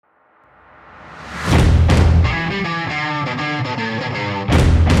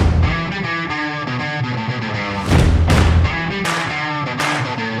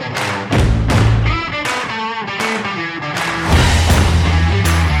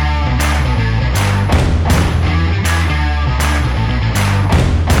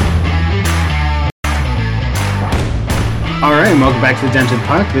welcome back to the Dented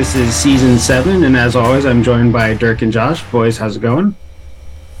Puck. This is season 7, and as always, I'm joined by Dirk and Josh. Boys, how's it going?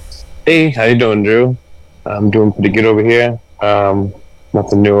 Hey, how you doing, Drew? I'm doing pretty good over here.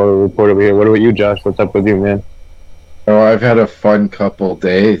 Nothing new to report over here. What about you, Josh? What's up with you, man? Oh, I've had a fun couple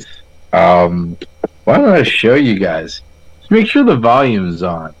days. Why don't I show you guys? Just make sure the volume's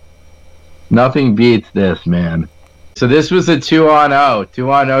on. Nothing beats this, man. So this was a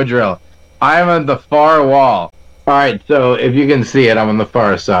 2-on-0 drill. I'm on the far wall. All right, so if you can see it, I'm on the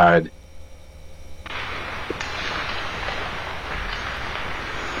far side.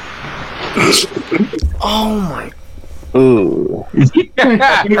 Oh my! Ooh.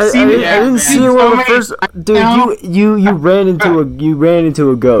 I didn't see it when the first. Dude, you ran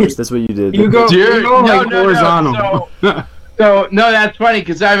into a ghost. That's what you did. You go horizontal. So no, that's funny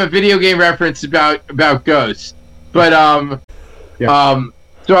because I have a video game reference about ghosts. But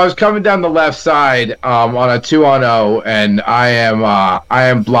so I was coming down the left side on a 2-on-0, and I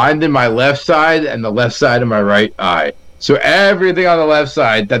am blind in my left side and the left side of my right eye. So everything on the left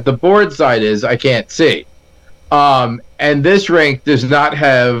side that the board side is, I can't see. And this rink does not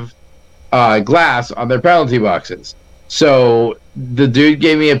have glass on their penalty boxes. So the dude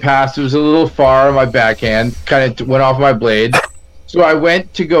gave me a pass. It was a little far on my backhand, kind of went off my blade. So I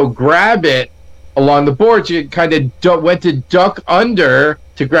went to go grab it along the board. So it kind of went to duck under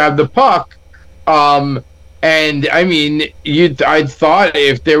to grab the puck. And I mean, I thought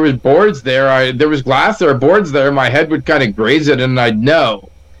if there was boards there, there was glass there, boards there, my head would kind of graze it, and I'd know.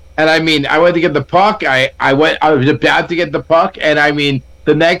 And I mean, I went to get the puck. I was about to get the puck, and I mean,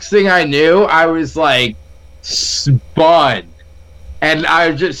 the next thing I knew, I was like spun, and I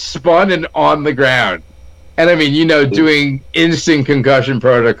was just spun and on the ground. And I mean, doing instant concussion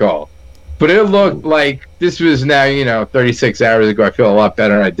protocol. But it looked like this was now, 36 hours ago. I feel a lot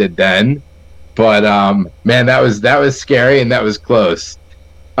better than I did then. But man, that was scary and that was close.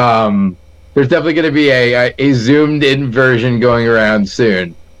 There's definitely going to be a zoomed in version going around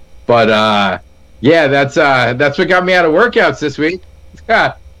soon. But yeah, that's what got me out of workouts this week.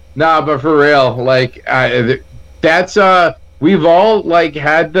 Nah, but for real, like that's we've all like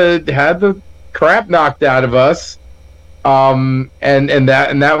had the crap knocked out of us. And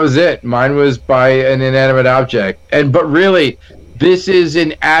that was it. Mine was by an inanimate object. But really, this is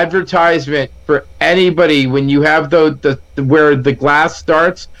an advertisement for anybody. When you have the where the glass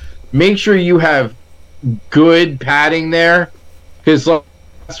starts, make sure you have good padding there, because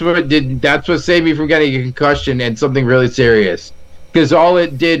that's what saved me from getting a concussion and something really serious. Because all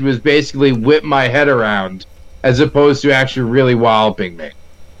it did was basically whip my head around, as opposed to actually really walloping me.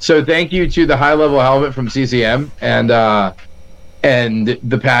 So thank you to the high-level helmet from CCM and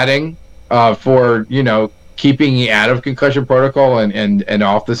the padding for keeping me out of concussion protocol and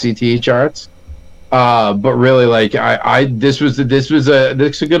off the CTE charts. But really, like this could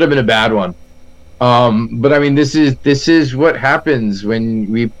have been a bad one. But I mean, this is what happens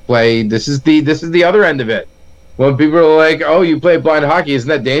when we play. This is the other end of it. When people are like, "Oh, you play blind hockey? Isn't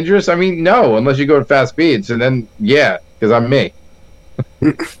that dangerous?" I mean, no, unless you go at fast speeds, and then yeah, because I'm me.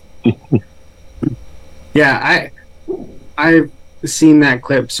 Yeah, I've seen that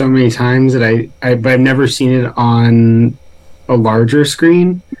clip so many times that but I've never seen it on a larger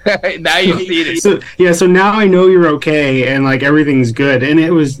screen. Now you've seen it. So now I know you're okay and like everything's good. And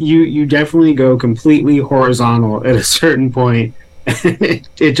it was you definitely go completely horizontal at a certain point.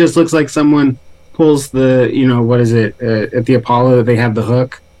 It just looks like someone pulls the what is it at the Apollo that they have the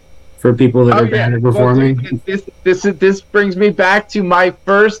hook for people that are bad at performing. This brings me back to my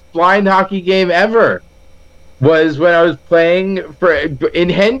first blind hockey game ever. Was when I was playing in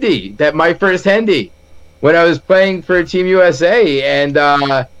Hendy. That my first Hendy. When I was playing for Team USA, and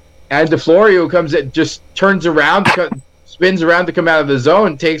DeFlorio comes in, just turns around, spins around to come out of the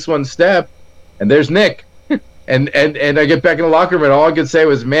zone, takes one step, and there's Nick. and I get back in the locker room, and all I could say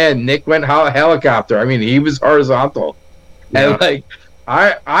was, "Man, Nick went helicopter." I mean, he was horizontal, and like.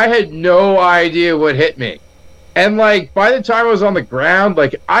 I had no idea what hit me. And, like, by the time I was on the ground,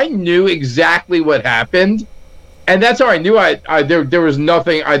 like, I knew exactly what happened. And that's how I knew there was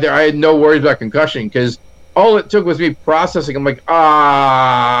nothing. I had no worries about concussion, because all it took was me processing. I'm like,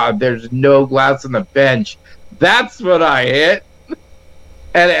 there's no glass on the bench. That's what I hit.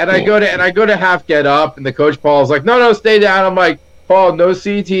 And I go to half get up, and the coach Paul's like, no, stay down. I'm like, Paul, no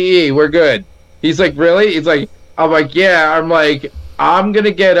CTE. We're good. He's like, really? He's like, I'm like, yeah. I'm like, I'm going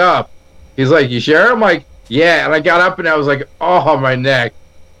to get up. He's like, you sure? I'm like, yeah. And I got up and I was like, oh, my neck.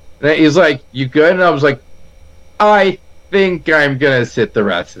 And he's like, you good? And I was like, I think I'm going to sit the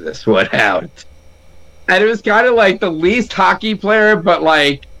rest of this one out. And it was kind of like the least hockey player, but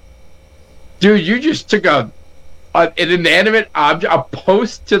like, dude, you just took a an inanimate object, a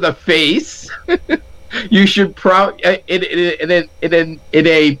post to the face, you should in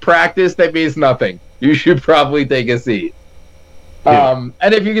a practice that means nothing. You should probably take a seat. Yeah.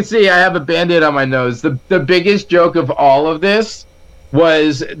 And if you can see, I have a Band-Aid on my nose. The biggest joke of all of this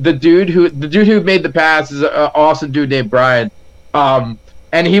was the dude who made the pass is an awesome dude named Brian.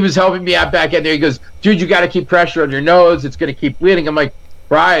 And he was helping me out back in there. He goes, dude, you got to keep pressure on your nose. It's going to keep bleeding. I'm like,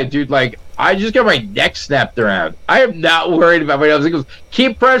 Brian, dude, like, I just got my neck snapped around. I am not worried about my nose. He goes,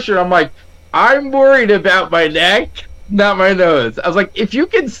 keep pressure. I'm like, I'm worried about my neck, not my nose. I was like, if you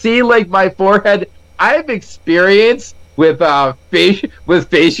can see, like, my forehead, I have experience with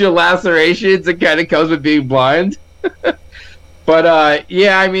facial lacerations. It kind of comes with being blind. But,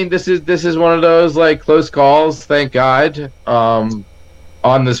 yeah, I mean, this is one of those, like, close calls, thank God.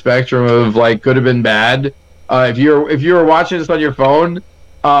 On the spectrum of like could have been bad. If you were watching this on your phone,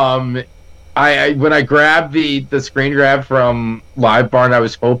 I when I grabbed the screen grab from Live Barn, I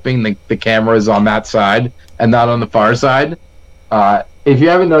was hoping the camera is on that side and not on the far side. If you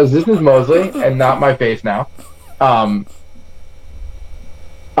haven't noticed, this is Mosley and not my face now. But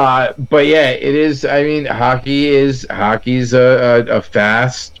yeah, it is. I mean, hockey's a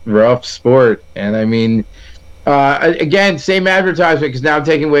fast, rough sport, and I mean. Again, same advertisement because now I'm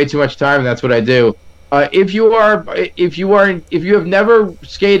taking way too much time. And that's what I do. If you have never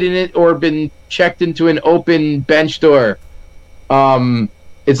skated in it or been checked into an open bench door,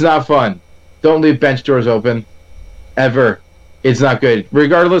 it's not fun. Don't leave bench doors open, ever. It's not good,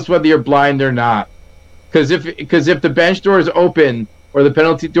 regardless whether you're blind or not. Because if the bench door is open or the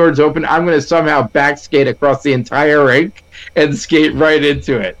penalty door is open, I'm going to somehow back skate across the entire rink and skate right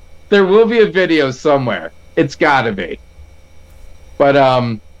into it. There will be a video somewhere. It's gotta be. But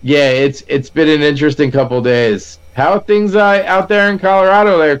yeah, it's been an interesting couple days. How are things out there in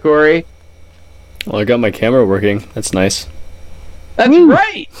Colorado there, Corey? Well, I got my camera working. That's nice. That's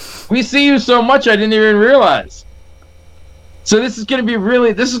right. We see you so much I didn't even realize. So this is gonna be a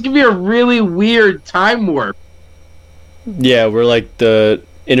really weird time warp. Yeah, we're like the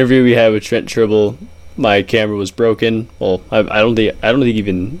interview we had with Trent Tribble. My camera was broken. Well, I don't think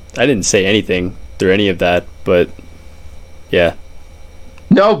even I didn't say anything through any of that, but yeah.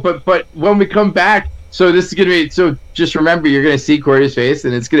 No, but when we come back, so this is gonna be. So just remember, you're gonna see Corey's face,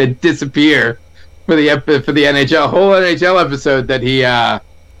 and it's gonna disappear for the NHL whole NHL episode that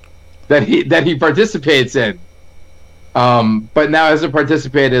he participates in. But now as a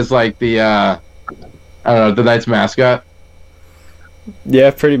participant is like the I don't know, the Knights mascot. Yeah,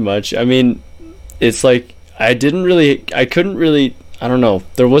 pretty much. I mean, it's like I couldn't really. I don't know.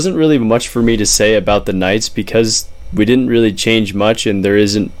 There wasn't really much for me to say about the Knights because we didn't really change much, and there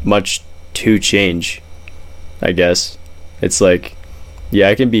isn't much to change, I guess. It's like, yeah,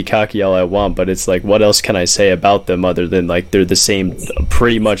 I can be cocky all I want, but it's like, what else can I say about them other than like they're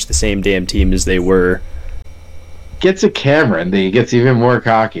pretty much the same damn team as they were. Gets a camera and then he gets even more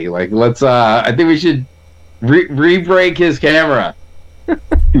cocky. Like, let's. I think we should re-break his camera.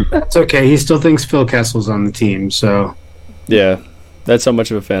 It's okay. He still thinks Phil Kessel's on the team, so. Yeah. That's how much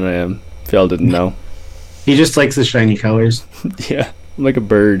of a fan I am. If y'all didn't know. He just likes the shiny colors. Yeah, I'm like a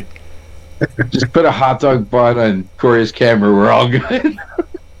bird. Just put a hot dog bun on Corey's camera. We're all good.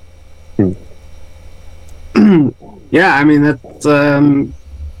 Yeah, I mean that's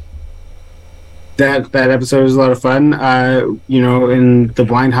that episode was a lot of fun. In the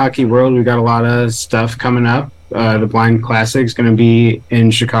blind hockey world, we got a lot of stuff coming up. The Blind Classic is going to be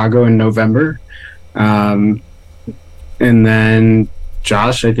in Chicago in November. And then,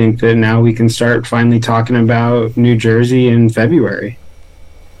 Josh, I think that now we can start finally talking about New Jersey in February.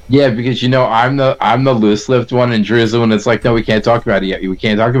 Yeah, because I'm the loose lipped one, and Drew's the one that's like, no, we can't talk about it yet. We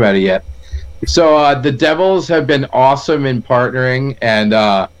can't talk about it yet. So the Devils have been awesome in partnering,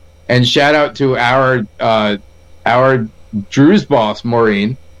 and shout out to our Drew's boss,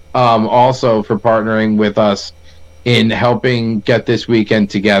 Maureen, also for partnering with us in helping get this weekend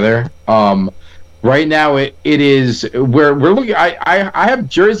together. Right now, it is we're looking. I have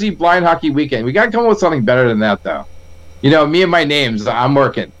Jersey Blind Hockey Weekend. We got to come up with something better than that, though. Me and my names. I'm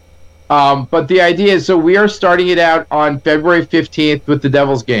working. But the idea is, so we are starting it out on February 15th with the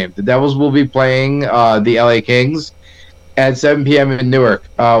Devils game. The Devils will be playing the LA Kings at 7 p.m. in Newark.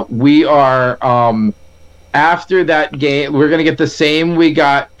 We are after that game. We're gonna get the same we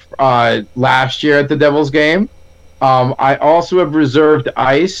got last year at the Devils game. I also have reserved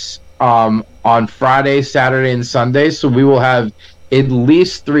ice on Friday, Saturday, and Sunday. So we will have at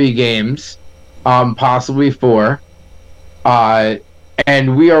least 3 games, possibly 4.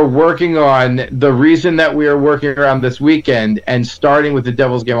 And we are working on the reason that we are working around this weekend and starting with the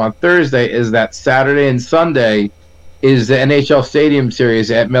Devils game on Thursday is that Saturday and Sunday is the NHL Stadium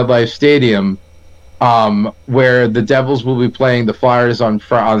Series at MetLife Stadium, where the Devils will be playing the Flyers on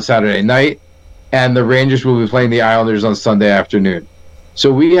Saturday night, and the Rangers will be playing the Islanders on Sunday afternoon.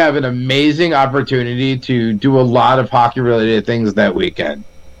 So we have an amazing opportunity to do a lot of hockey-related things that weekend.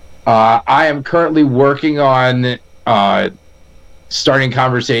 I am currently working on starting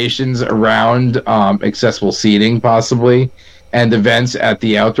conversations around accessible seating, possibly, and events at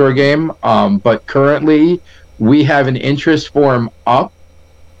the outdoor game. But currently, we have an interest form up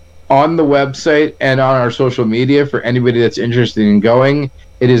on the website and on our social media for anybody that's interested in going.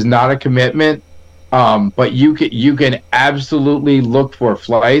 It is not a commitment, but you can absolutely look for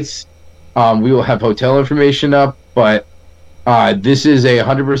flights. We will have hotel information up, but this is a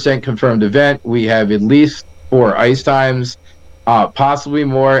 100% confirmed event. We have at least 4 ice times, possibly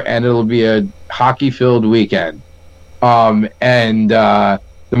more, and it'll be a hockey-filled weekend.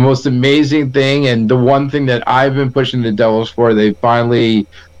 The most amazing thing, and the one thing that I've been pushing the Devils for, they finally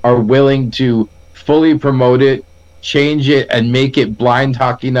are willing to fully promote it, change it, and make it Blind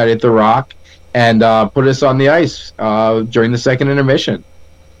Hockey Night at the Rock, and put us on the ice during the second intermission.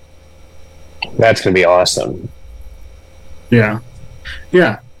 That's going to be awesome. Yeah.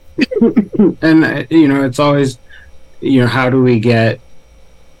 And, it's always, how do we get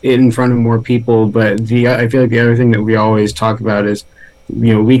it in front of more people? But I feel like the other thing that we always talk about is,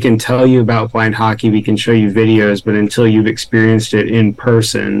 we can tell you about blind hockey, we can show you videos, but until you've experienced it in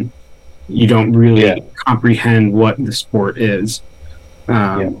person, you don't really comprehend what the sport is.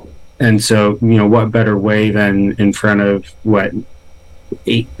 And so, what better way than in front of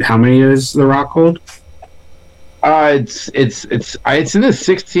how many does the Rock hold? It's in the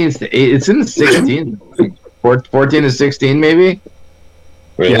 16th. It's in the 16th. 14 to 16, maybe.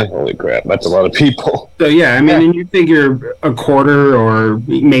 Really? Yeah. Holy crap! That's a lot of people. So and you figure a quarter or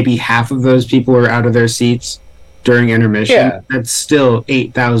maybe half of those people are out of their seats during intermission. Yeah. That's still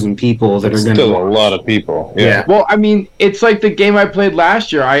 8,000 people that are going to. Still a lot of people. Yeah. Well, I mean, it's like the game I played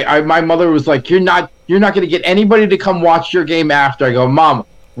last year. My mother was like, "You're not going to get anybody to come watch your game after." I go, "Mom,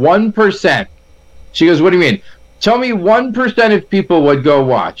 1%." She goes, "What do you mean?" Tell me 1% of people would go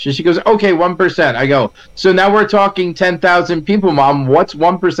watch. And she goes, okay, 1%. I go, so now we're talking 10,000 people, Mom. What's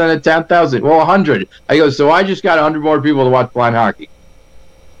 1% of 10,000? Well, 100. I go, so I just got 100 more people to watch blind hockey.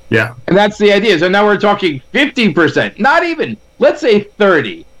 Yeah. And that's the idea. So now we're talking 50%. Not even. Let's say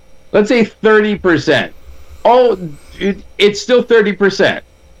 30. Let's say 30%. Oh, it's still 30%.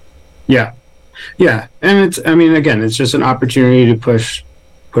 Yeah. Yeah. And it's just an opportunity to push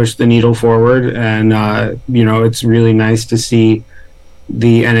the needle forward, and it's really nice to see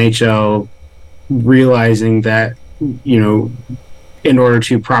the NHL realizing that in order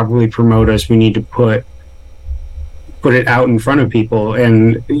to properly promote us, we need to put it out in front of people.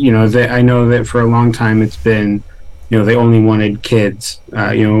 And I know that for a long time it's been they only wanted kids,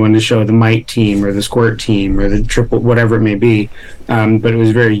 wanted to show the Mite team or the Squirt team or the Triple, whatever it may be, but it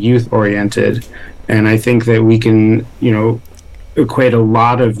was very youth oriented. And I think that we can equate a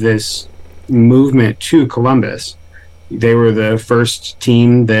lot of this movement to Columbus. They were the first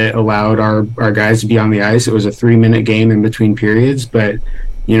team that allowed our guys to be on the ice. It was a 3-minute game in between periods, but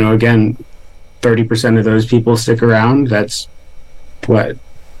again, 30% of those people stick around. That's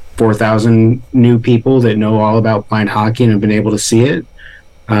 4,000 new people that know all about blind hockey and have been able to see it.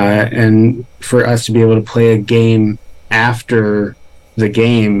 And for us to be able to play a game after the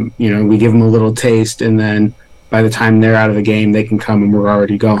game, we give them a little taste, and then by the time they're out of the game, they can come and we're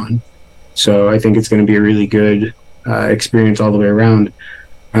already gone. So I think it's going to be a really good experience all the way around.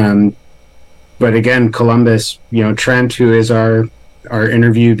 But again, Columbus, Tremt, who is our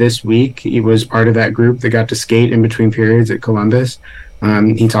interview this week, he was part of that group that got to skate in between periods at Columbus.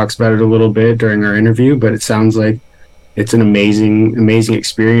 He talks about it a little bit during our interview, but it sounds like it's an amazing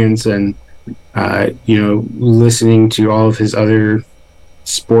experience. And, listening to all of his other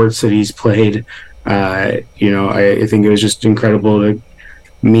sports that he's played, I think it was just incredible to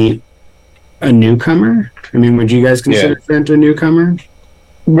meet a newcomer. I mean, would you guys consider Trent a newcomer?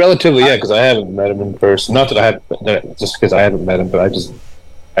 Relatively, yeah, because I haven't met him in person. Not that I had, just because I haven't met him, but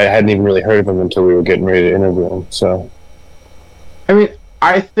I hadn't even really heard of him until we were getting ready to interview him. So, I mean,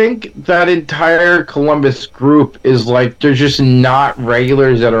 I think that entire Columbus group is like, they're just not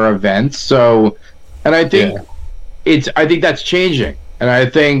regulars at our events. So, and I think I think that's changing. And I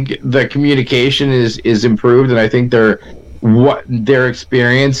think the communication is improved, and I think their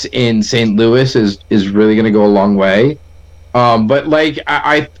experience in St. Louis is really going to go a long way. But like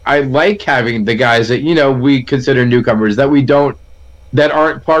I like having the guys that we consider newcomers that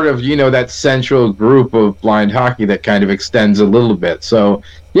aren't part of that central group of blind hockey that kind of extends a little bit. So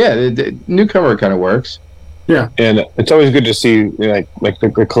yeah, the newcomer kind of works. Yeah, and it's always good to see like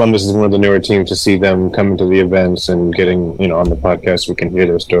the Columbus is one of the newer teams, to see them coming to the events and getting on the podcast. We can hear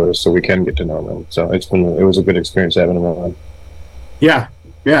their stories, so we can get to know them. So it was a good experience having them on. Yeah,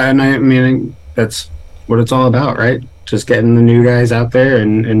 and I mean that's what it's all about, right? Just getting the new guys out there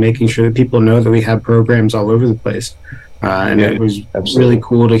and making sure that people know that we have programs all over the place. It was really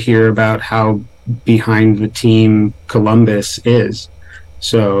cool to hear about how behind the team Columbus is.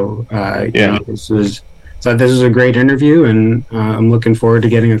 So, this was a great interview, and I'm looking forward to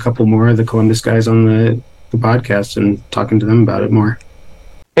getting a couple more of the Columbus guys on the podcast and talking to them about it more.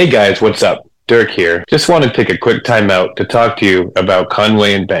 Hey guys, what's up? Dirk here. Just want to take a quick time out to talk to you about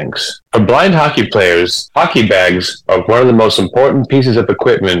Conway and Banks. For blind hockey players, hockey bags are one of the most important pieces of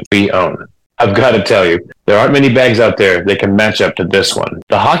equipment we own. I've got to tell you, there aren't many bags out there that can match up to this one.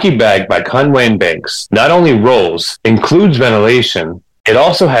 The hockey bag by Conway and Banks not only rolls, includes ventilation, it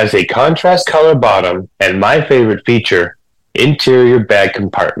also has a contrast color bottom and my favorite feature, interior bag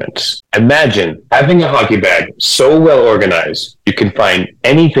compartments. Imagine having a hockey bag so well organized you can find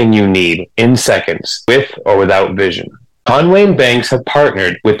anything you need in seconds, with or without vision. Conway and Banks have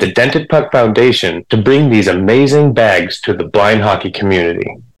partnered with the Dented Puck Foundation to bring these amazing bags to the blind hockey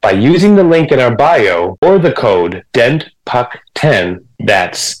community. By using the link in our bio or the code DENTPUCK10,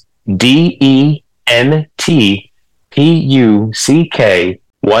 that's DENTPUCK10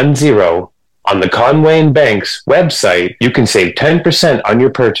 on the Conway and Banks website, you can save 10% on your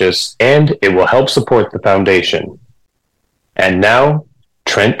purchase, and it will help support the foundation. And now,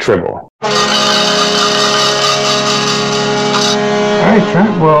 Trent Tribble. All right,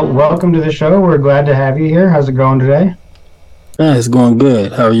 Trent. Well, welcome to the show. We're glad to have you here. How's it going today? It's going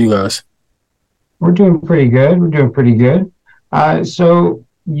good. How are you guys? We're doing pretty good. So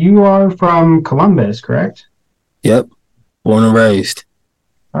you are from Columbus, correct? Yep. Born and raised.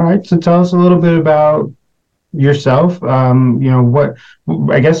 All right. So tell us a little bit about yourself. What,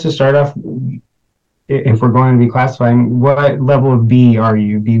 I guess to start off, if we're going to be classifying, what level of B are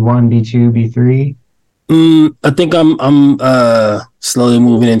you? B1, B2, B3? I think I'm slowly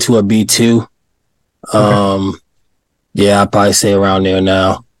moving into a B2. Okay. Yeah, I'll probably say around there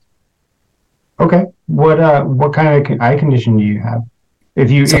now. Okay. What kind of eye condition do you have? If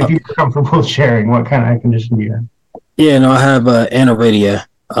you're comfortable sharing, what kind of eye condition do you have? Yeah, no, I have aniridia.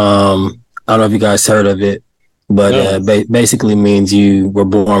 I don't know if you guys heard of it, but basically means you were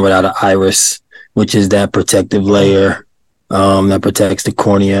born without an iris, which is that protective layer that protects the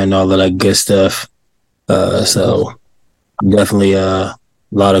cornea and all of that good stuff. So definitely a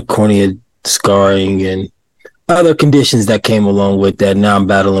lot of cornea scarring and other conditions that came along with that. Now I'm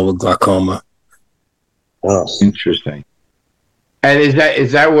battling with glaucoma. Oh, interesting. And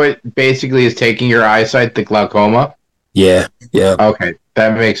is that what basically is taking your eyesight, the glaucoma? Yeah. Okay,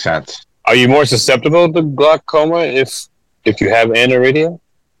 that makes sense. Are you more susceptible to glaucoma if you have aniridia?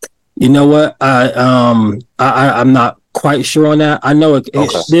 You know what? I'm not quite sure on that. I know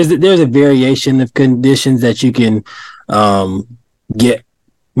there's a variation of conditions that you can get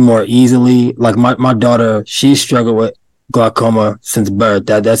more easily. Like my daughter, she struggled with glaucoma since birth.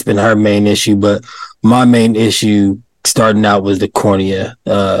 That's been her main issue. But my main issue starting out was the cornea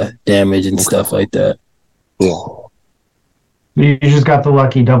damage and stuff like that. Yeah. You just got the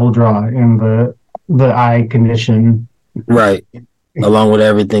lucky double draw in the eye condition. Right. Along with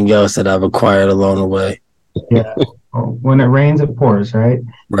everything else that I've acquired along the way. Yeah. When it rains, it pours, right?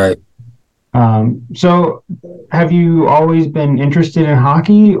 Right. So have you always been interested in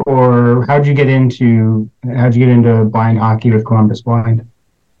hockey, or how'd you get into blind hockey with Columbus Blind?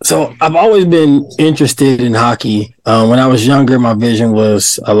 So I've always been interested in hockey. When I was younger, my vision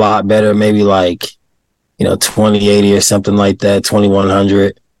was a lot better, maybe like, 20/80 or something like that,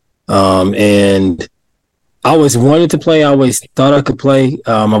 2100. And I always wanted to play. I always thought I could play.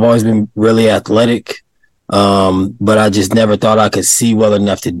 I've always been really athletic, but I just never thought I could see well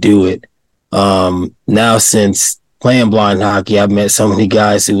enough to do it. Now, since playing blind hockey, I've met so many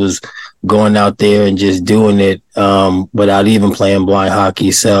guys who was going out there and just doing it without even playing blind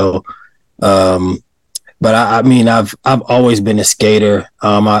hockey. So, but I mean, I've always been a skater.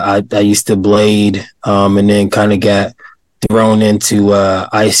 I used to blade, and then kind of got thrown into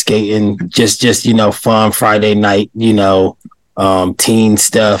ice skating, just fun Friday night, teen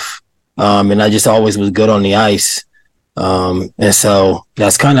stuff. And I just always was good on the ice. And so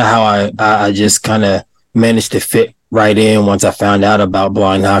that's kind of how I just kind of managed to fit right in. Once I found out about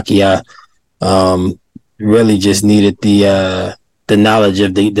blind hockey, I really just needed the knowledge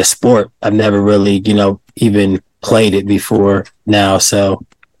of the sport. I've never really, even played it before now. So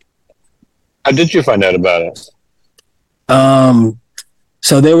how did you find out about it?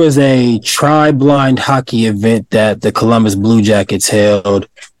 So there was a tri-blind hockey event that the Columbus Blue Jackets held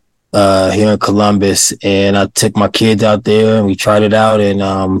here in Columbus, and I took my kids out there and we tried it out.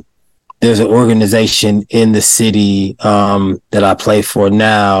 And there's an organization in the city that I play for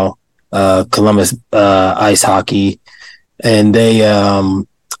now, Columbus Ice Hockey, and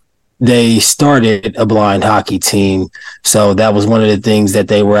they started a blind hockey team. So that was one of the things that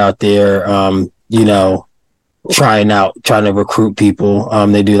they were out there, trying to recruit people.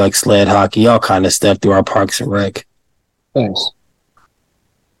 They do like sled hockey, all kind of stuff through our Parks and Rec. Thanks.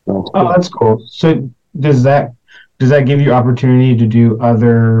 Oh, that's cool. So does that give you opportunity to do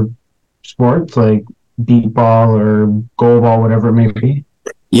other sports like beat ball or goal ball, whatever it may be?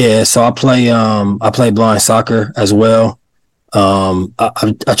 Yeah, so I play blind soccer as well.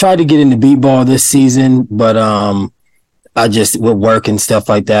 I tried to get into beat ball this season, but I just, with work and stuff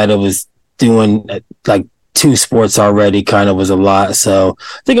like that, it was doing like 2 sports already kind of was a lot. So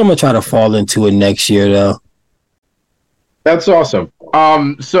I think I'm gonna try to fall into it next year though. That's awesome.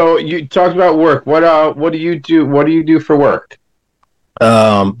 So you talked about work. What do you do? What do you do for work?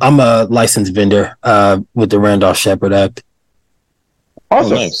 I'm a licensed vendor with the Randolph Shepherd Act.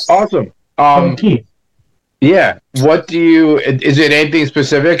 Awesome. Nice. Awesome. Yeah. What do you? Is it anything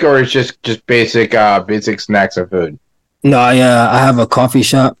specific, or is just basic snacks and food? No, I have a coffee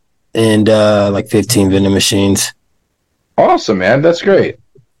shop and like 15 vending machines. Awesome, man. That's great.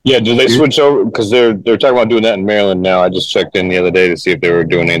 Yeah, do they switch over? Because they're talking about doing that in Maryland now. I just checked in the other day to see if they were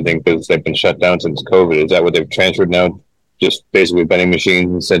doing anything because they've been shut down since COVID. Is that what they've transferred now? Just basically vending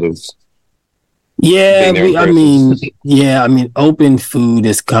machines instead of... Yeah, I mean, open food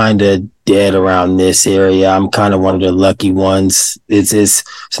is kind of dead around this area. I'm kind of one of the lucky ones. It's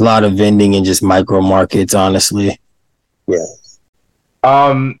a lot of vending and just micro markets, honestly. Yeah.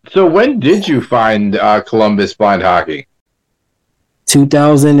 So when did you find Columbus Blind Hockey?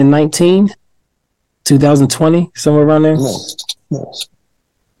 2019, 2020, somewhere around there. Nice.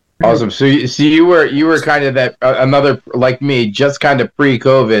 Awesome. So you were kind of that another like me, just kind of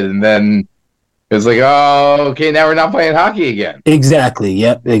pre-COVID, and then it was like, oh, okay, now we're not playing hockey again. Exactly.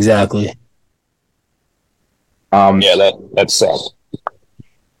 Yep. Exactly. Yeah, that's sad.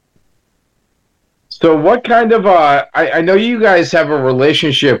 So what kind of I know you guys have a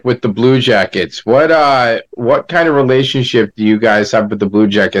relationship with the Blue Jackets. What kind of relationship do you guys have with the Blue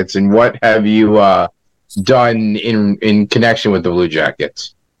Jackets, and what have you done in connection with the Blue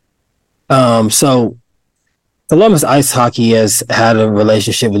Jackets? So Columbus Ice Hockey has had a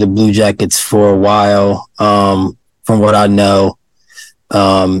relationship with the Blue Jackets for a while, from what I know.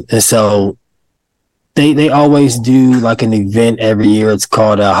 And so they always do like an event every year. It's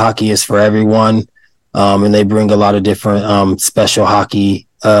called Hockey is for Everyone. And they bring a lot of different special hockey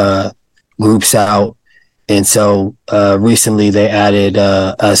groups out. And so recently they added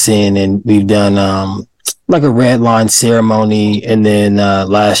us in, and we've done like a red line ceremony. And then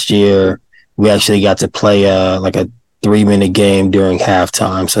last year we actually got to play like a 3-minute game during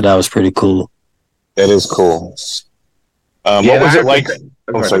halftime. So that was pretty cool. That is cool. What was it like?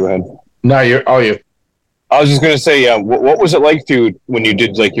 Oh, sorry, go ahead. No, you. I was just going to say, what was it like when you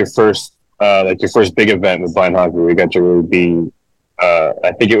did like your first big event with blind hockey? We got to really be,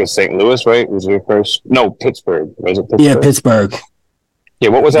 I think it was St. Louis, right? Was your first? No, Pittsburgh. Was it Pittsburgh? Yeah, Pittsburgh. Yeah,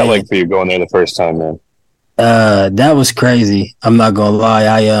 what was that like for you going there the first time, man? That was crazy. I'm not gonna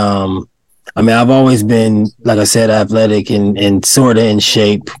lie. I mean, I've always been, like I said, athletic and sort of in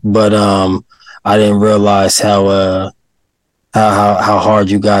shape, but I didn't realize how hard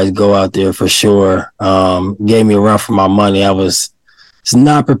you guys go out there for sure. Gave me a run for my money. I was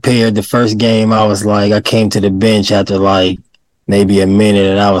not prepared. The first game, I was like, I came to the bench after like maybe a minute,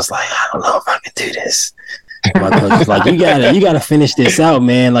 and I was like, I don't know if I can do this. My coach was like, you gotta finish this out,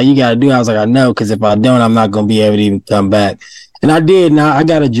 man. Like, you gotta do it. I was like, I know, because if I don't, I'm not gonna be able to even come back. And I did. Now I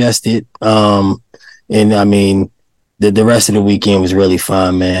got adjusted. And I mean, the rest of the weekend was really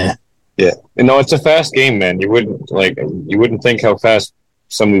fun, man. Yeah, it's a fast game, man. You wouldn't think how fast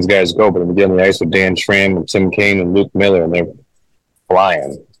some of these guys go, but then you get on the ice with Dan Schramm and Tim Kane and Luke Miller, and they're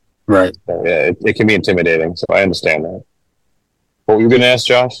flying. Right. So, yeah, it can be intimidating. So I understand that. What were you going to ask,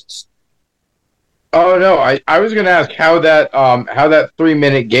 Josh? Oh no, I was going to ask how that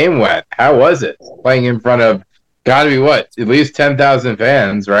 3-minute game went. How was it playing in front of got to be at least 10,000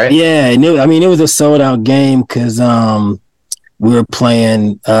 fans, right? Yeah, and it was a sold out game because we were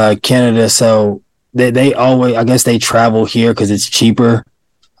playing Canada, so they always, I guess they travel here because it's cheaper.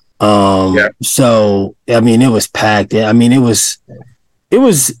 So I mean, it was packed. I mean, it was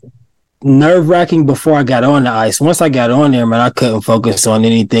nerve-wracking before I got on the ice. Once I got on there, man, I couldn't focus on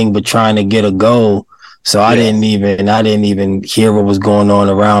anything but trying to get a goal. So I didn't even hear what was going on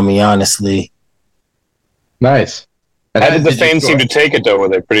around me, honestly. Nice. How did the fans seem to take it though? Were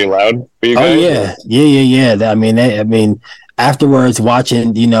they pretty loud for you guys? Oh yeah. I mean, afterwards,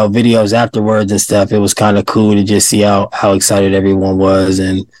 watching videos afterwards and stuff, it was kind of cool to just see how excited everyone was,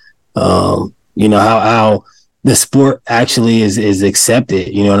 and how the sport actually is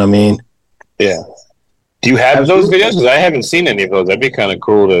accepted. You know what I mean? Yeah. Do you have those videos? Because I haven't seen any of those. That'd be kind of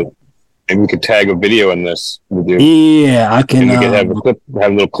cool to. Maybe we could tag a video in this with you. Yeah, I can. And we could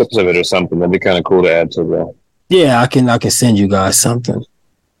have little clips of it or something. That'd be kind of cool to add to the. Yeah, I can send you guys something.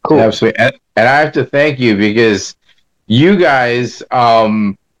 Cool. Absolutely. And I have to thank you because you guys,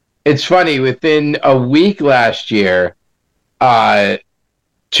 it's funny, within a week last year,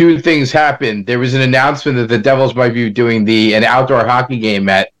 two things happened. There was an announcement that the Devils might be doing an outdoor hockey game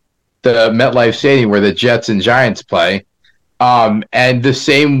at the MetLife Stadium where the Jets and Giants play. And the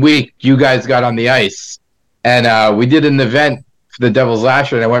same week, you guys got on the ice. And we did an event for the Devils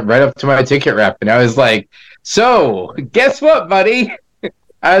last year, and I went right up to my ticket rep, and I was like, so, guess what, buddy?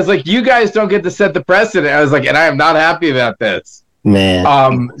 I was like, you guys don't get to set the precedent. I was like, and I am not happy about this. Man.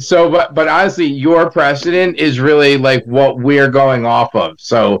 But honestly, your precedent is really like what we're going off of.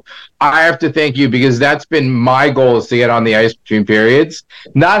 So I have to thank you because that's been my goal, is to get on the ice between periods.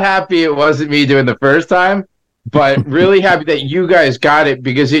 Not happy it wasn't me doing the first time, but really happy that you guys got it,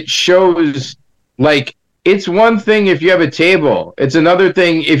 because it shows, like, it's one thing if you have a table. It's another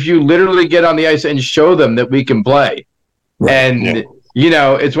thing if you literally get on the ice and show them that we can play. Right. And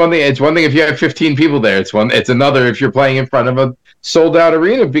it's one thing. It's one thing if you have 15 people there. It's another if you're playing in front of a sold out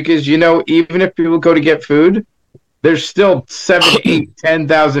arena, because even if people go to get food, there's still 7, 8,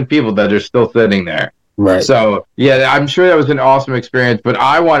 10,000 people that are still sitting there. Right. So yeah, I'm sure that was an awesome experience. But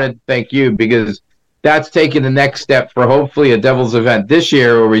I wanted to thank you because that's taking the next step for hopefully a Devils event this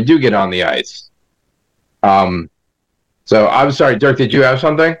year where we do get on the ice. So I'm sorry, Dirk, did you have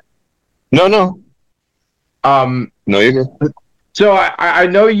something? No. No, you're good. So I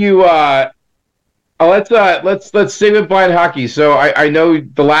know you. Let's stay with blind hockey. So I know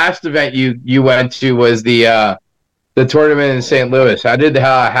the last event you went to was the tournament in St. Louis. How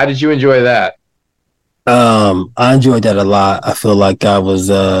did you enjoy that? I enjoyed that a lot. I feel like I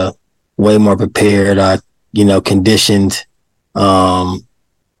was way more prepared. I conditioned, and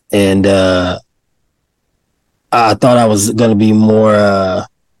I thought I was going to be more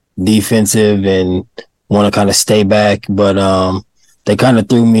defensive and want to kind of stay back, but they kind of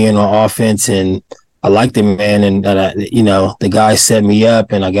threw me in on offense, and I liked it, man. And the guy set me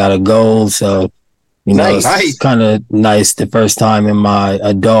up, and I got a goal. So it's kind of nice the first time in my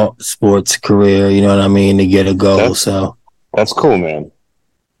adult sports career, you know what I mean, to get a goal. That's cool, man.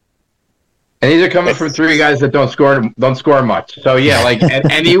 And these are coming from three guys that don't score much. So yeah, like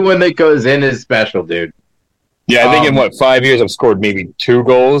anyone that goes in is special, dude. Yeah, I think in 5 years I've scored maybe 2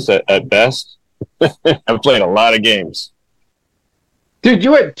 goals at best. I've played a lot of games. Dude,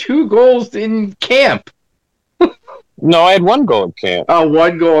 you had 2 goals in camp. No, I had 1 goal in camp. Oh,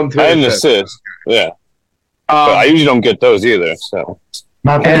 1 goal in 2 I had an assist. Yeah. But I usually don't get those either. So.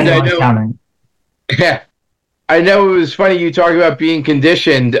 Not counting. Yeah. I know it was funny you talk about being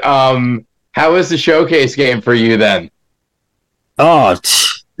conditioned. How was the showcase game for you then? Oh, it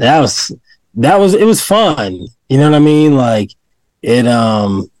was fun. You know what I mean? Like it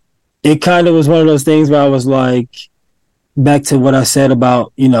kind of was one of those things where I was like, back to what I said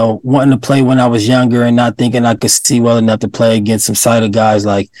about, wanting to play when I was younger and not thinking I could see well enough to play against some sighted guys.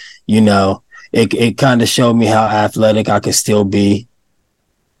 Like, it kind of showed me how athletic I could still be.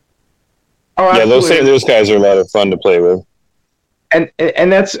 Oh, yeah, those guys are a lot of fun to play with. And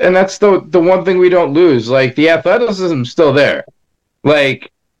that's the one thing we don't lose. Like, the athleticism's still there.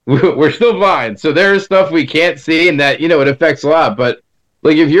 Like, we're still fine. So there is stuff we can't see, and that it affects a lot. But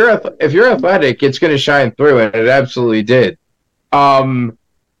like, if you're athletic, it's going to shine through, and it absolutely did.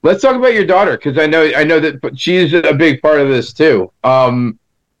 Let's talk about your daughter, because I know that she's a big part of this too.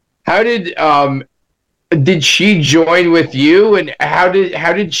 How did she join with you, and how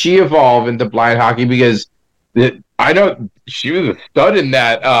did she evolve into blind hockey? Because I know she was a stud in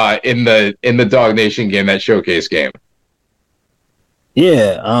that in the Dog Nation game, that showcase game.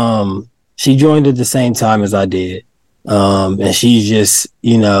 Yeah, she joined at the same time as I did, and she's just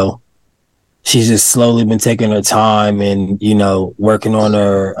slowly been taking her time and working on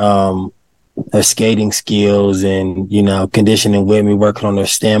her skating skills and conditioning with me, working on her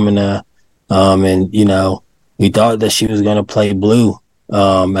stamina, and we thought that she was going to play blue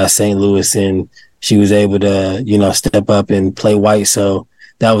at St. Louis, and she was able to step up and play white, so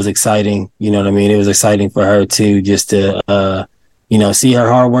that was exciting. You know what I mean? It was exciting for her too, just to see her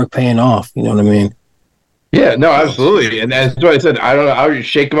hard work paying off. You know what I mean? Yeah, no, absolutely, and that's what I said. I don't know. I was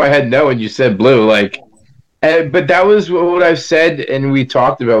shaking my head no, and you said blue. But that was what I've said, and we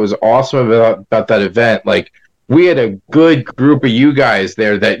talked about was awesome about that event. Like, we had a good group of you guys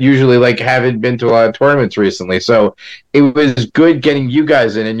there that usually haven't been to a lot of tournaments recently. So it was good getting you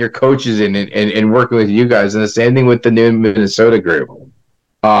guys in and your coaches in and working with you guys. And the same thing with the new Minnesota group.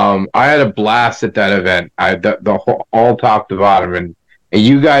 I had a blast at that event. The whole, all top to bottom, and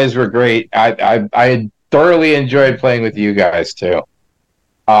you guys were great. I thoroughly enjoyed playing with you guys too.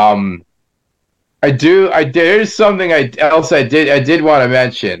 There's something else I did want to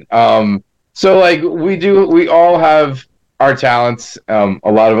mention. So we all have our talents. A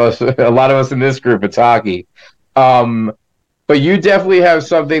lot of us in this group, it's hockey. But you definitely have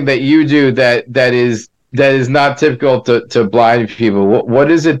something that you do that is not typical to blind people.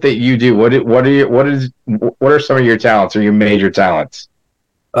 What is it that you do? What are some of your talents or your major talents?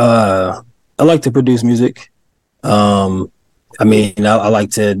 I like to produce music. I like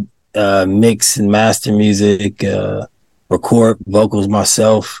to mix and master music, record vocals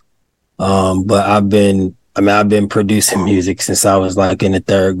myself. But I've been producing music since I was in the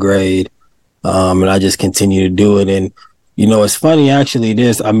third grade. And I just continue to do it. And, it's funny actually,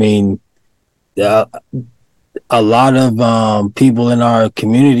 a lot of people in our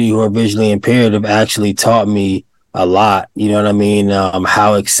community who are visually impaired have actually taught me a lot. You know what I mean?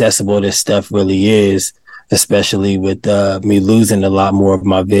 How accessible this stuff really is, especially with me losing a lot more of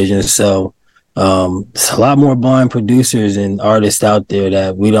my vision. So there's a lot more blind producers and artists out there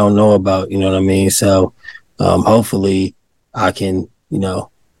that we don't know about. You know what I mean? So hopefully I can,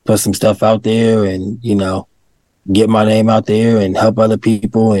 put some stuff out there and, get my name out there and help other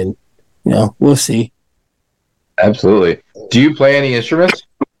people. And, we'll see. Absolutely. Do you play any instruments?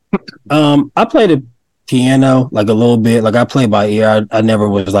 I play the piano a little bit. I play by ear. I never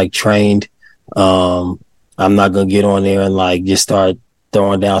was trained. I'm not gonna get on there and just start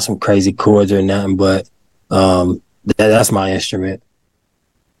throwing down some crazy chords or nothing, but that's my instrument.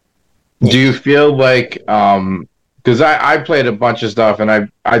 Do you feel because I played a bunch of stuff and I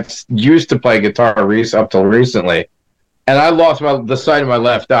used to play guitar up till recently, and I lost the sight of my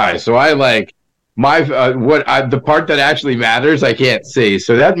left eye, so I the part that actually matters I can't see,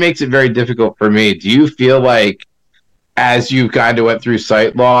 so that makes it very difficult for me. Do you feel as you kind of went through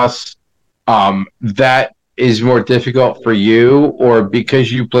sight loss, that is more difficult for you, or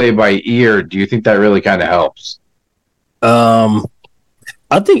because you play by ear, do you think that really kind of helps?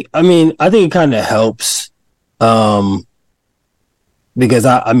 I think it kind of helps. Because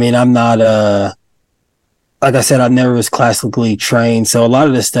I'm not like I said, I never was classically trained, so a lot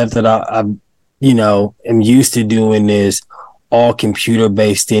of the stuff that I am used to doing is all computer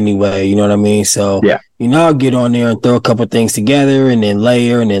based anyway. You know what I mean? So yeah, I'll get on there and throw a couple things together and then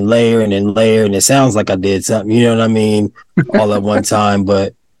layer and then layer and then layer, and it sounds like I did something. You know what I mean? All at one time.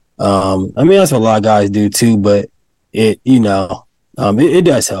 But that's what a lot of guys do too. But it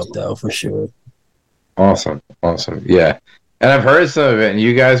does help though, for sure. Awesome. Yeah. And I've heard some of it, and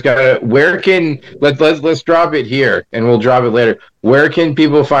you guys let's drop it here and we'll drop it later. Where can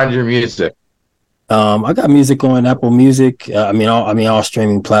people find your music? I got music on Apple Music. All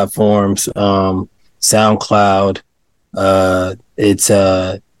streaming platforms. SoundCloud. It's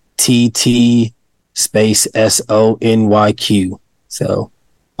TT space SONYQ. So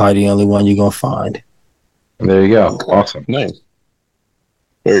probably the only one you're gonna find. There you go. Awesome. Nice.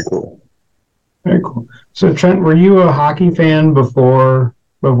 Very cool. Very cool. So Trent, were you a hockey fan before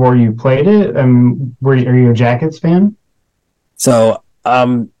you played it? Are you a Jackets fan? So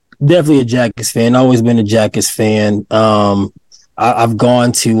I'm definitely a Jackets fan. Always been a Jackets fan. I've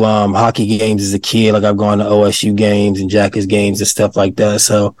gone to hockey games as a kid. I've gone to OSU games and Jackets games and stuff like that.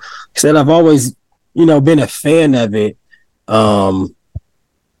 So like I said, I've always, been a fan of it.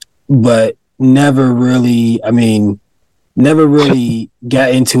 But never really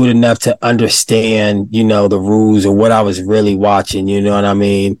got into it enough to understand, the rules or what I was really watching. You know what I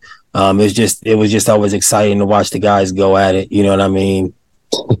mean? It was just always exciting to watch the guys go at it. You know what I mean?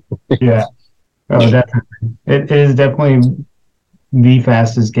 Yeah. Oh, definitely. It is definitely the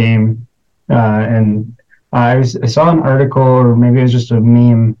fastest game. And I saw an article, or maybe it was just a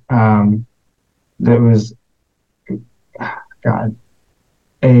meme, that was, God,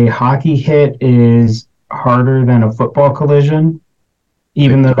 a hockey hit is harder than a football collision,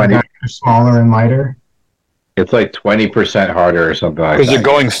 even though the guys are smaller and lighter. It's 20% harder or something like that. Because you're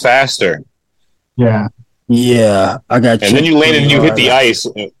going faster. Yeah. Yeah, I got you. And then you land and you hit the ice.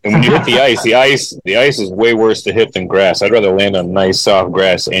 And when you hit the ice is way worse to hit than grass. I'd rather land on nice, soft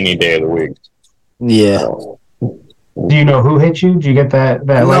grass any day of the week. Yeah. Do you know who hit you? Did you get that?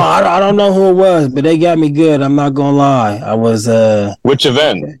 No, I don't know who it was, but they got me good. I'm not gonna lie. I was Which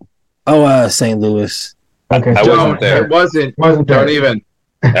event? St. Louis. Okay, I wasn't there. It wasn't. Wasn't there. Don't even.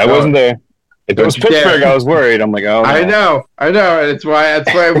 I wasn't there. If it was Pittsburgh, I was worried. I'm like, oh. No. I know, and that's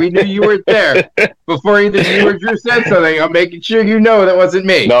why we knew you weren't there before either you or Drew said something. I'm making sure you know that wasn't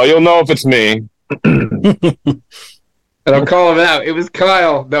me. No, you'll know if it's me. And I'm calling him out. It was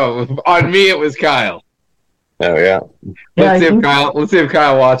Kyle. No, on me it was Kyle. Oh yeah. Let's see if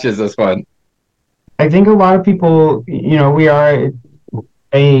Kyle watches this one. I think a lot of people, we are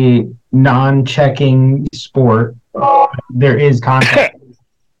a non-checking sport. There is contact.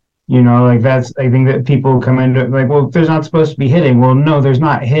 I think that people come into well, there's not supposed to be hitting. Well, no, there's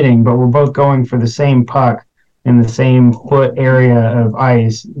not hitting, but we're both going for the same puck in the same foot area of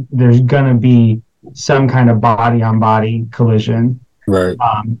ice. There's gonna be some kind of body-on-body collision. Right.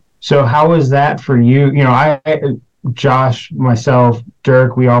 So how was that for you? Josh, myself,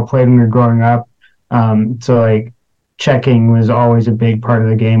 Dirk, we all played when we were growing up. So checking was always a big part of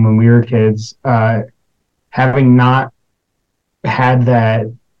the game when we were kids. Having not had that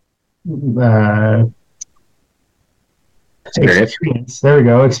experience. There we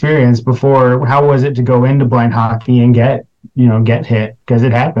go. Experience before. How was it to go into blind hockey and get hit? Because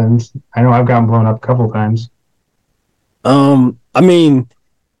it happens. I know I've gotten blown up a couple times. I mean,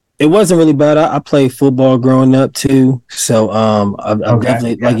 it wasn't really bad. I played football growing up too, so I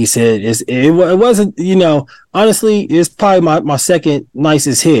definitely, like you said, it wasn't. Honestly, it's probably my second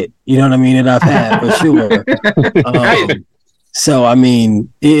nicest hit. You know what I mean? That I've had for sure. So I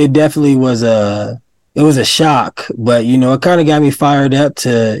mean, it definitely was a shock, but it kind of got me fired up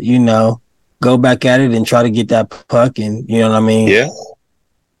to go back at it and try to get that puck, and you know what I mean? Yeah.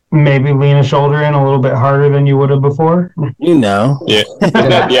 Maybe lean a shoulder in a little bit harder than you would have before. Yeah.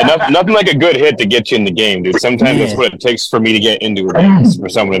 Nothing like a good hit to get you in the game, dude. Sometimes that's what it takes for me to get into it, for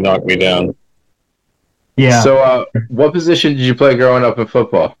someone to knock me down. Yeah. So, what position did you play growing up in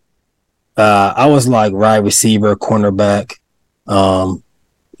football? I was like wide receiver, cornerback.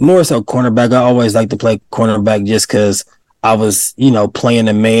 More so cornerback. I always like to play cornerback just because I was, playing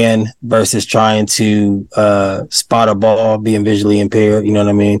a man versus trying to spot a ball, being visually impaired. You know what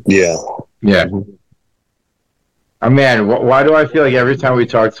I mean? Yeah. Yeah. Oh, man, why do I feel like every time we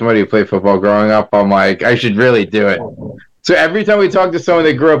talk to somebody who played football growing up, I'm like, I should really do it. So every time we talk to someone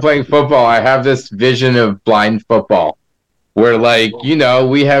that grew up playing football, I have this vision of blind football where,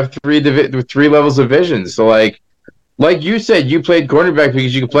 we have three levels of vision. So, like you said, you played cornerback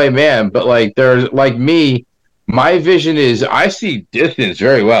because you could play man, but, there's, me, my vision is I see distance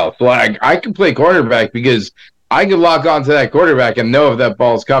very well. So, I can play cornerback because I can lock onto that quarterback and know if that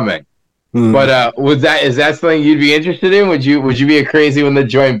ball's coming. Mm. But is that something you'd be interested in? Would you be a crazy one to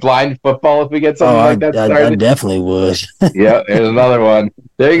join blind football if we get something like that started? I definitely would. Yeah, there's another one.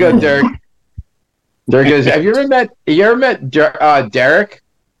 There you go, Dirk. Dirk is. Have you ever met Derek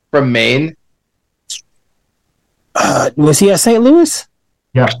from Maine? Was he at St. Louis?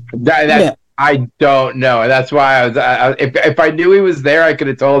 Yeah. Yeah. I don't know. That's why if I knew he was there, I could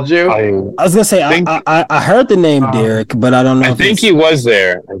have told you. I was gonna say I heard the name Derek, but I don't know. I think he was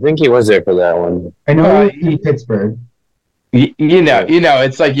there. I think he was there for that one. I know he was in Pittsburgh.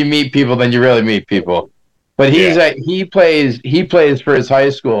 It's like you meet people, then you really meet people. But he plays for his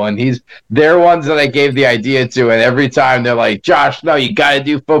high school, and they're ones that I gave the idea to, and every time they're like, Josh, no, you got to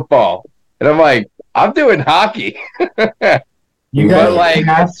do football, and I'm like, I'm doing hockey.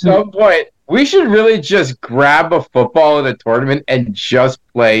 At some point, we should really just grab a football in a tournament and just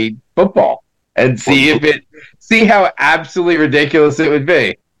play football and see how absolutely ridiculous it would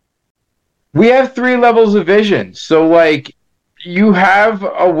be. We have 3 levels of vision. So, you have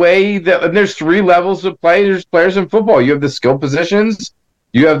a way and there's 3 levels of play. There's players in football. You have the skill positions.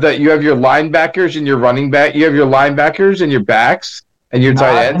 You have your linebackers and your running back. You have your linebackers and your backs and your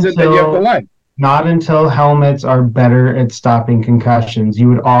tight ends, and then you have the line. Not until helmets are better at stopping concussions. You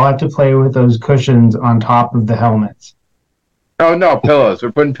would all have to play with those cushions on top of the helmets. Oh, no, pillows.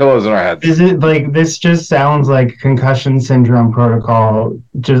 We're putting pillows on our heads. Is it this just sounds like concussion syndrome protocol?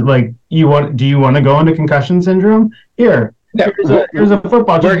 Just do you want to go into concussion syndrome? Here, here's a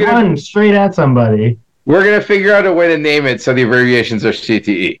football. Just run straight at somebody. We're going to figure out a way to name it so the abbreviations are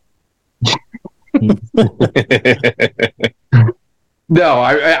CTE. No,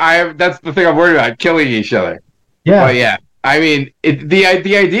 I that's the thing I'm worried about, killing each other. Yeah. But yeah, I mean, the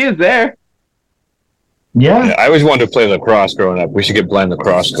idea is there. Yeah. I always wanted to play lacrosse growing up. We should get blind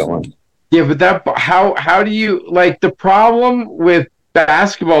lacrosse going. Yeah, but how do you, the problem with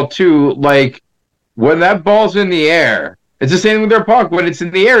basketball too, when that ball's in the air, it's the same with their puck. When it's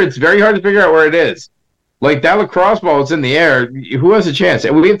in the air, it's very hard to figure out where it is. Like that lacrosse ball is in the air. Who has a chance?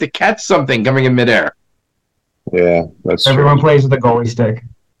 And we have to catch something coming in midair. Yeah, that's Everyone true. plays with a goalie stick.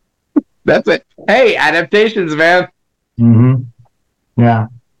 That's it. Hey, adaptations, man. Mm-hmm. Yeah.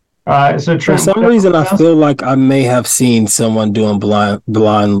 So For Trent, some reason, I feel like I may have seen someone doing blind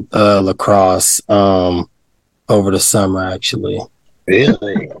lacrosse over the summer. Actually,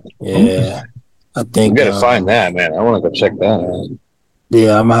 Really? yeah, I You think. gotta find that, man. I want to go check that out.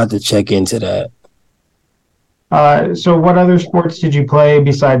 Yeah, I'm gonna have to check into that. So what other sports did you play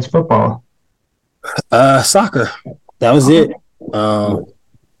besides football? Soccer. That was it.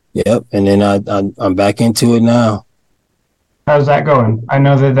 Yep, and then I'm back into it now. How's that going? I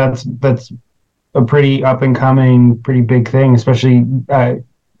know that's a pretty up and coming, pretty big thing. Especially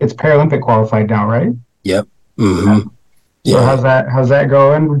it's Paralympic qualified now, right? Yep. Mm-hmm. So Yeah. how's that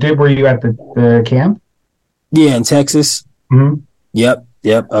going? Were you at the camp? Yeah, in Texas. Mm-hmm. Yep.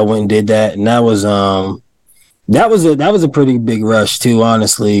 I went and did that, and that was a pretty big rush too,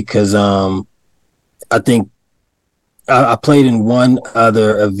 honestly, because I think I played in one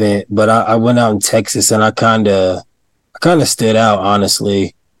other event, but I went out in Texas and I kind of stood out,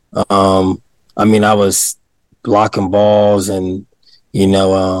 honestly. I mean, I was blocking balls and,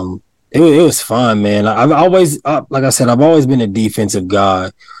 it was fun, man. I've always, like I said, I've always been a defensive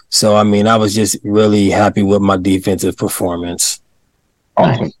guy. So, I mean, I was just really happy with my defensive performance.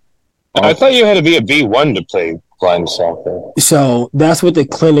 Awesome. I thought you had to be a B1 to play blind soccer. So that's what the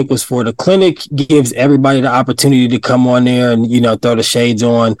clinic was for. The clinic gives everybody the opportunity to come on there and, throw the shades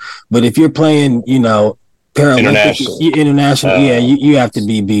on. But if you're playing, Paralympic, international, you have to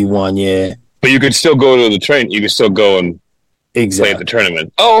be B1, yeah. But you could still go to the train. You could still go and play at the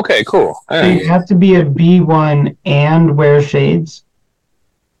tournament. Oh, okay, cool. All So right. you have to be a B1 and wear shades?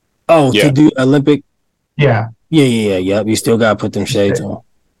 Oh, to do Olympic? Yeah. Yeah. You still got to put them shades on.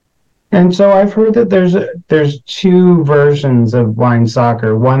 And so I've heard that there's two versions of blind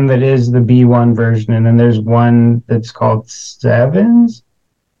soccer. One that is the B1 version, and then there's one that's called Sevens.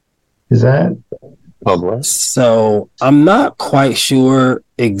 Is that? So I'm not quite sure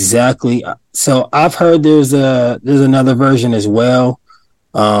exactly. So I've heard there's another version as well.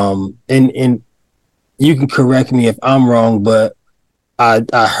 And you can correct me if I'm wrong, but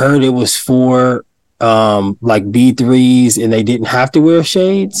I heard it was for like B3s and they didn't have to wear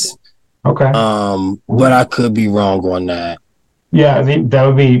shades. Okay. But I could be wrong on that. Yeah, that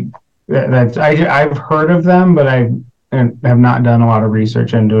would be I've heard of them, but I have not done a lot of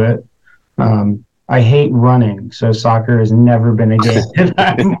research into it. I hate running, so soccer has never been a game that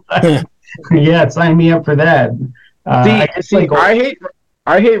I'm like, yeah, sign me up for that. I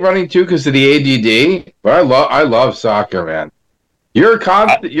hate running too because of the ADD, but I love soccer, man.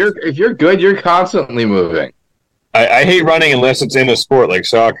 If you're good, you're constantly moving. I hate running unless it's in a sport like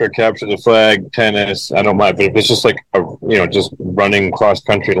soccer, capture the flag, tennis. I don't mind, but if it's just like just running cross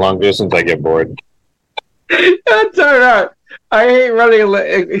country long distance, I get bored. That's all right. I hate running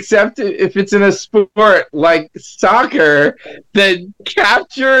except if it's in a sport like soccer. Then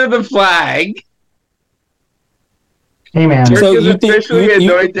capture the flag. Hey man, so you officially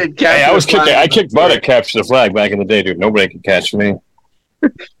anointed. Hey, I kicked butt at capture the flag back in the day, dude. Nobody could catch me.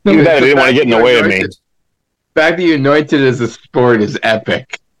 Even that, I didn't want to get in the way of me. The fact that you anointed as a sport is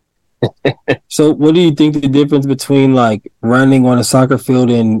epic. So what do you think the difference between like running on a soccer field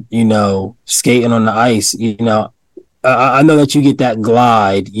and, skating on the ice? I know that you get that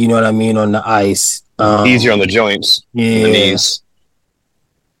glide, you know what I mean, on the ice. Easier on the joints. Yeah. The knees.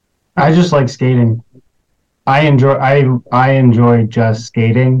 I just like skating. I enjoy just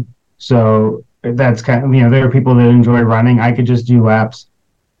skating. So that's kind of, there are people that enjoy running. I could just do laps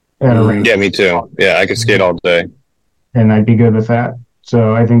at a race. Yeah, me too. Yeah, I could skate all day. And I'd be good with that.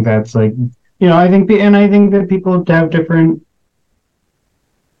 So I think that's like, I think that people have different,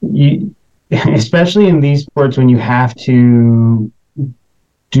 especially in these sports when you have to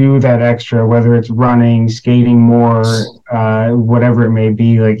do that extra, whether it's running, skating more, whatever it may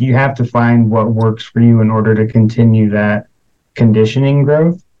be, like you have to find what works for you in order to continue that conditioning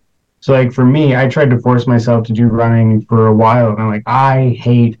growth. So like for me, I tried to force myself to do running for a while and I'm like, I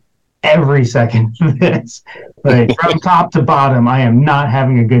hate every second of this. Like from top to bottom, I am not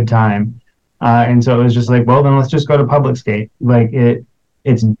having a good time. And so it was just like, well, then let's just go to public skate. Like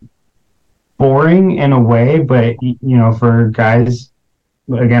it's boring in a way, but for guys,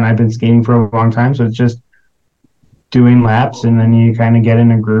 again, I've been skating for a long time, so it's just doing laps and then you kind of get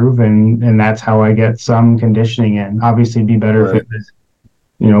in a groove and that's how I get some conditioning in. Obviously it'd be better if it was,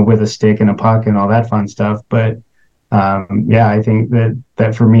 with a stick and a puck and all that fun stuff. But I think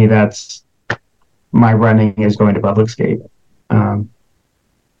that for me, that's my running is going to public skate.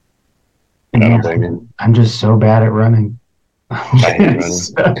 I don't blame you. I'm just so bad at running. I hate running.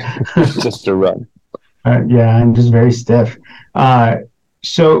 Just to run. Yeah, I'm just very stiff.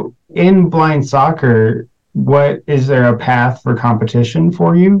 So in blind soccer, what is there a path for competition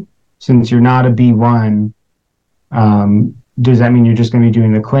for you? Since you're not a B1, does that mean you're just going to be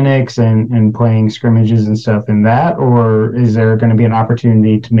doing the clinics and playing scrimmages and stuff in that? Or is there going to be an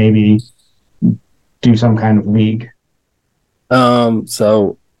opportunity to maybe do some kind of league?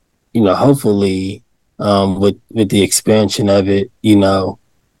 So, hopefully, with the expansion of it,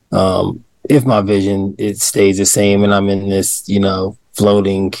 if my vision it stays the same and I'm in this,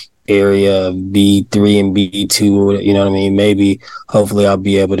 floating area of B3 and B2, you know what I mean? Maybe, hopefully, I'll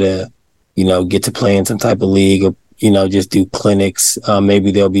be able to, get to play in some type of league or, just do clinics.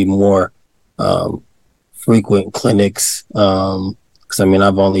 Maybe there'll be more frequent clinics. Because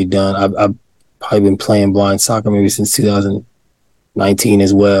I've only done, I've probably been playing blind soccer maybe since 2019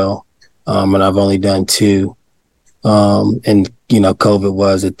 as well. And I've only done 2. And COVID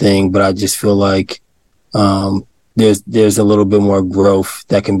was a thing, but I just feel like there's a little bit more growth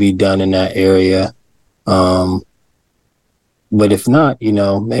that can be done in that area. But if not,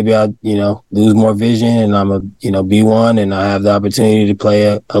 maybe I lose more vision and I'm a B1 and I have the opportunity to play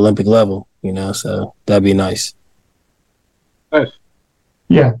at Olympic level, so that'd be nice. Nice.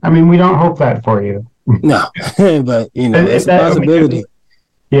 Yeah, we don't hope that for you. No, but it's a possibility.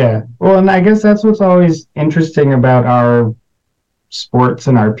 Yeah, well, and I guess that's what's always interesting about our sports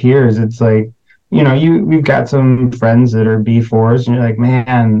and our peers. It's like, we've got some friends that are B4s, and you're like,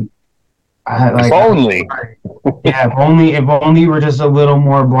 man, if only. Yeah, if only you were just a little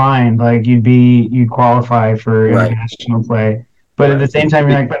more blind, like you'd qualify for international play. But at the same time,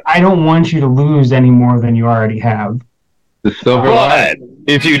 you're like, but I don't want you to lose any more than you already have. The silver line.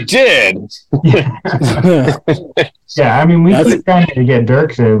 If you did. Yeah, we keep trying to get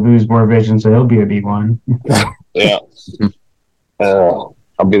Dirk to lose more vision, so he'll be a B1. Yeah. I'll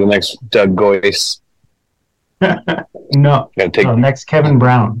be the next Doug Goyce. No, next Kevin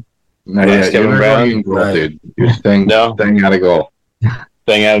Brown. No, yeah, Kevin Brown, goal, dude. You're staying out of goal.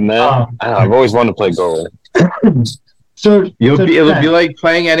 Staying out of net. I've always wanted to play goal. So it'll be like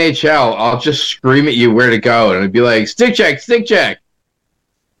playing NHL. I'll just scream at you where to go, and it'll be like stick check,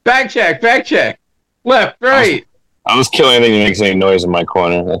 back check, left, right. I'll just kill anything that makes any noise in my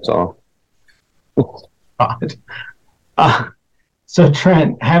corner. That's all. So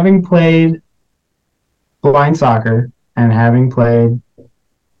Trent, having played blind soccer and having played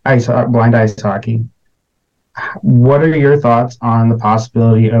blind ice hockey, what are your thoughts on the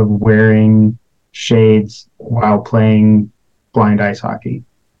possibility of wearing shades while playing blind ice hockey?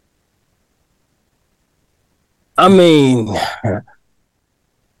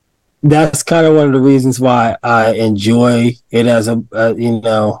 That's kind of one of the reasons why I enjoy it as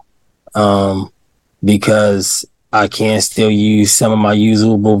because I can still use some of my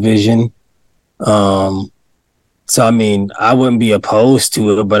usable vision. So, I wouldn't be opposed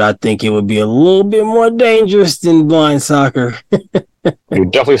to it, but I think it would be a little bit more dangerous than blind soccer. You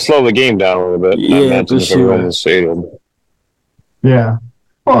definitely slow the game down a little bit. Yeah, for sure. Yeah.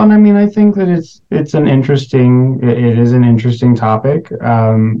 Well, and I think that it is an interesting topic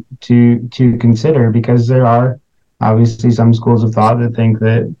to consider, because there are obviously some schools of thought that think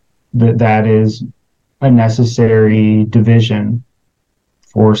that is a necessary division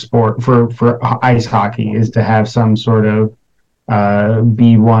for sport, for ice hockey, is to have some sort of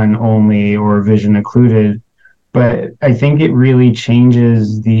B1 only or vision occluded. But I think it really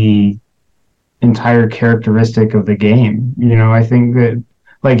changes the entire characteristic of the game. I think that,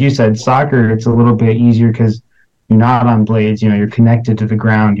 like you said, soccer, it's a little bit easier because you're not on blades, you're connected to the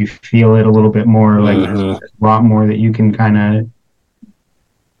ground, you feel it a little bit more, like there's a lot more that you can kind of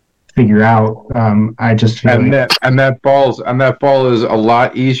figure out. I just feel that ball is a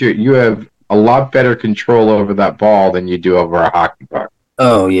lot easier. You have a lot better control over that ball than you do over a hockey puck.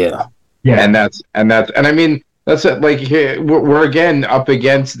 Oh yeah. And that's that's it. Like, we're again up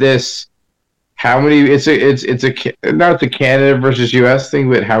against this. How many? It's not the Canada versus U.S. thing,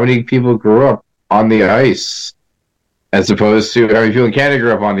 but how many people grew up on the ice, as opposed to how many people in Canada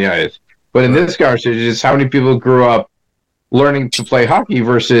grew up on the ice. But in this conversation, it's how many people grew up learning to play hockey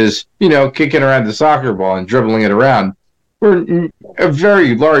versus kicking around the soccer ball and dribbling it around. Where a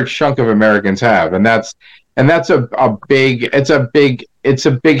very large chunk of Americans have, and that's a big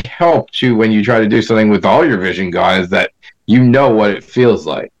help to when you try to do something with all your vision gone, is that what it feels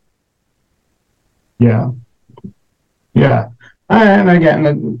like. Yeah. And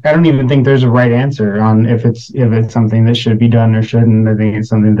again, I don't even think there's a right answer on if it's something that should be done or shouldn't. I think it's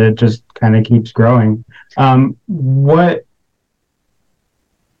something that just kind of keeps growing. What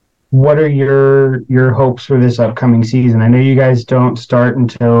what are your hopes for this upcoming season? I know you guys don't start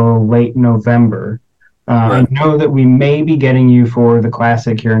until late November. Right. I know that we may be getting you for the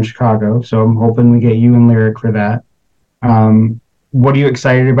Classic here in Chicago, so I'm hoping we get you and Lyric for that. What are you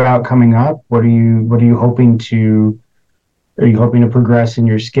excited about coming up? What are you hoping to? Are you hoping to progress in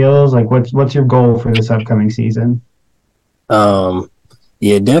your skills? Like, what's your goal for this upcoming season?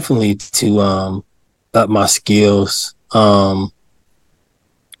 Yeah, definitely to up my skills,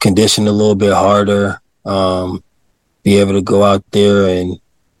 condition a little bit harder, be able to go out there and,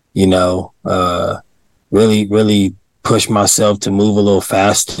 really push myself to move a little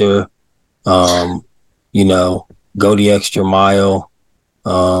faster, go the extra mile,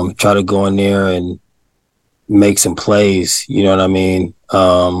 try to go in there and make some plays, you know what I mean?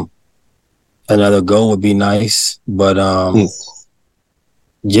 Another goal would be nice, but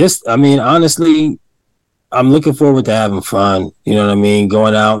honestly, I'm looking forward to having fun, you know what I mean?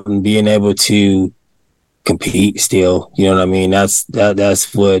 Going out and being able to compete still, you know what I mean?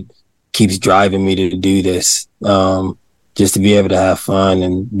 That's what keeps driving me to do this. Just to be able to have fun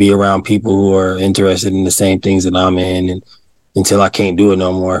and be around people who are interested in the same things that I'm in, and until I can't do it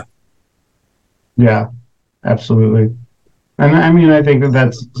no more. Yeah, absolutely. And I mean, I think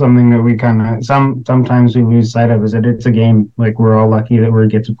that's something that we kind of sometimes we lose sight of, is that it's a game. Like, we're all lucky that we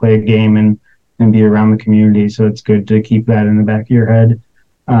get to play a game and be around the community. So it's good to keep that in the back of your head.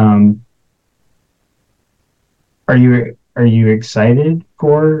 Are you excited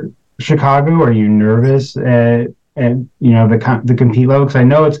for Chicago? Are you nervous at the compete level? Because I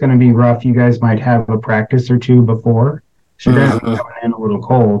know it's going to be rough. You guys might have a practice or two before, so you're going to be coming in a little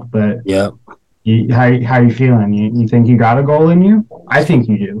cold. But yeah. How are you feeling? You think you got a goal in you? I think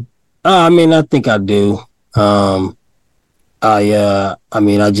you do. I think I do. I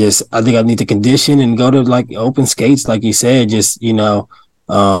think I need to condition and go to like open skates, like you said. Just we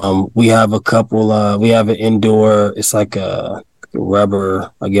have a couple. We have an indoor. It's like a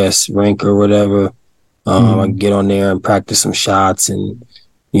rubber, I guess, rink or whatever. I can get on there and practice some shots and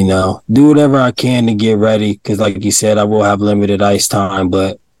do whatever I can to get ready. Because, like you said, I will have limited ice time,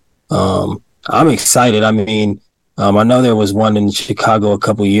 but I'm excited. I mean, I know there was one in Chicago a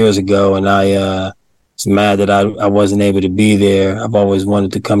couple years ago, and I was mad that I wasn't able to be there. I've always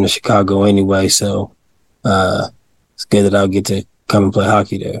wanted to come to Chicago anyway, so it's good that I'll get to come and play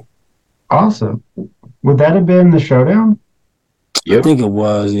hockey there. Awesome. Would that have been the showdown? Yep. I think it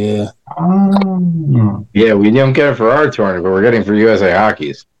was, yeah. Yeah, we didn't get it for our tournament, but we're getting for USA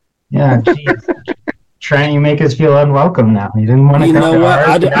Hockey's. Yeah, geez. Trying to make us feel unwelcome now. You didn't want to come to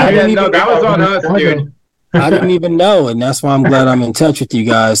ours. That was on us, dude. I didn't even know, and that's why I'm glad I'm in touch with you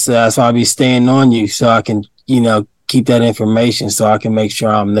guys. So that's why I'll be staying on you, so I can, keep that information, so I can make sure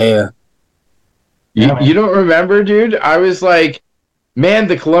I'm there. You don't remember, dude? I was like, man,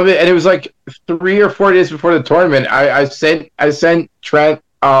 the Columbia, and it was like 3 or 4 days before the tournament. I sent Trent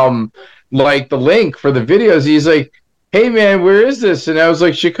like the link for the videos. He's like, hey man, where is this? And I was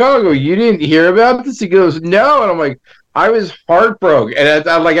like, Chicago. You didn't hear about this? He goes, no. And I'm like, I was heartbroken, and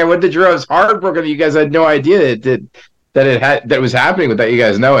I went to Drew. I was heartbroken that you guys had no idea that it was happening without you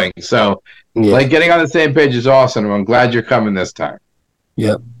guys knowing. So, getting on the same page is awesome. I'm glad you're coming this time.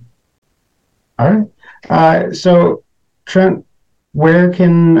 Yep. All right. So, Trent, I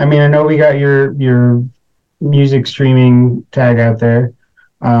know we got your music streaming tag out there.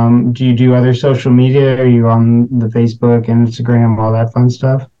 Do you do other social media? Are you on the Facebook, Instagram, all that fun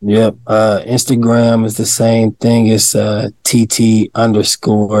stuff? Yep. Instagram is the same thing. It's TT_SONYQ.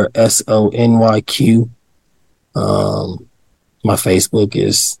 My Facebook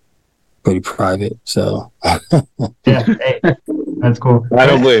is pretty private, so. Yeah, hey, that's cool. I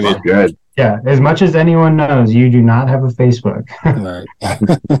don't blame you. Good. Yeah, as much as anyone knows, you do not have a Facebook. Right.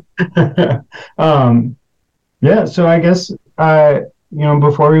 Yeah, so I guess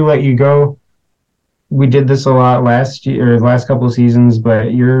before we let you go, we did this a lot last couple of seasons,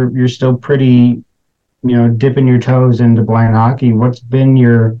 but you're still pretty, dipping your toes into blind hockey. What's been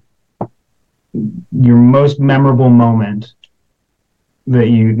your most memorable moment that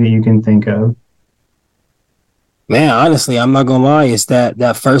you can think of? Man, honestly, I'm not gonna lie. It's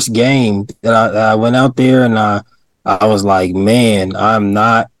that first game that I went out there and I was like, man, I'm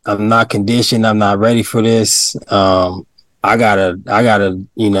not conditioned. I'm not ready for this. I gotta,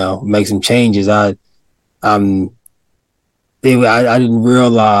 make some changes. I didn't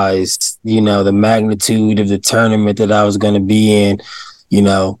realize, the magnitude of the tournament that I was going to be in,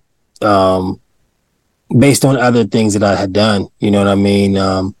 based on other things that I had done, you know what I mean?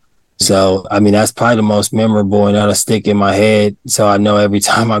 So, that's probably the most memorable, and that'll stick in my head. So I know every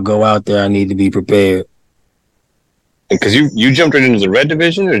time I go out there, I need to be prepared. Because you jumped right into the red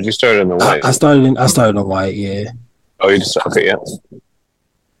division, or did you start in the white? I started in white. Yeah. Oh, you just okay, yeah.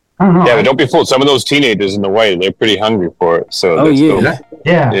 I don't know. Yeah, but don't be fooled. Some of those teenagers in the white, they're pretty hungry for it. So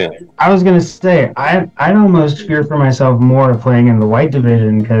yeah. I was gonna say I'd almost fear for myself more playing in the white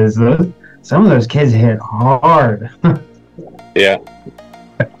division because some of those kids hit hard. Yeah.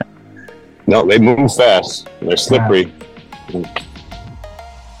 No, they move fast. They're slippery.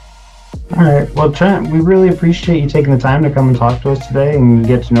 All right. Well, Trent, we really appreciate you taking the time to come and talk to us today and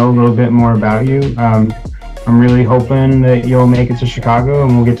get to know a little bit more about you. I'm really hoping that you'll make it to Chicago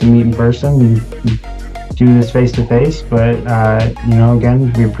and we'll get to meet in person and do this face to face. But,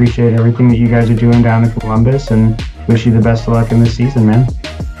 again, we appreciate everything that you guys are doing down in Columbus and wish you the best of luck in this season, man.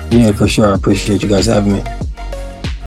 Yeah, for sure. I appreciate you guys having me.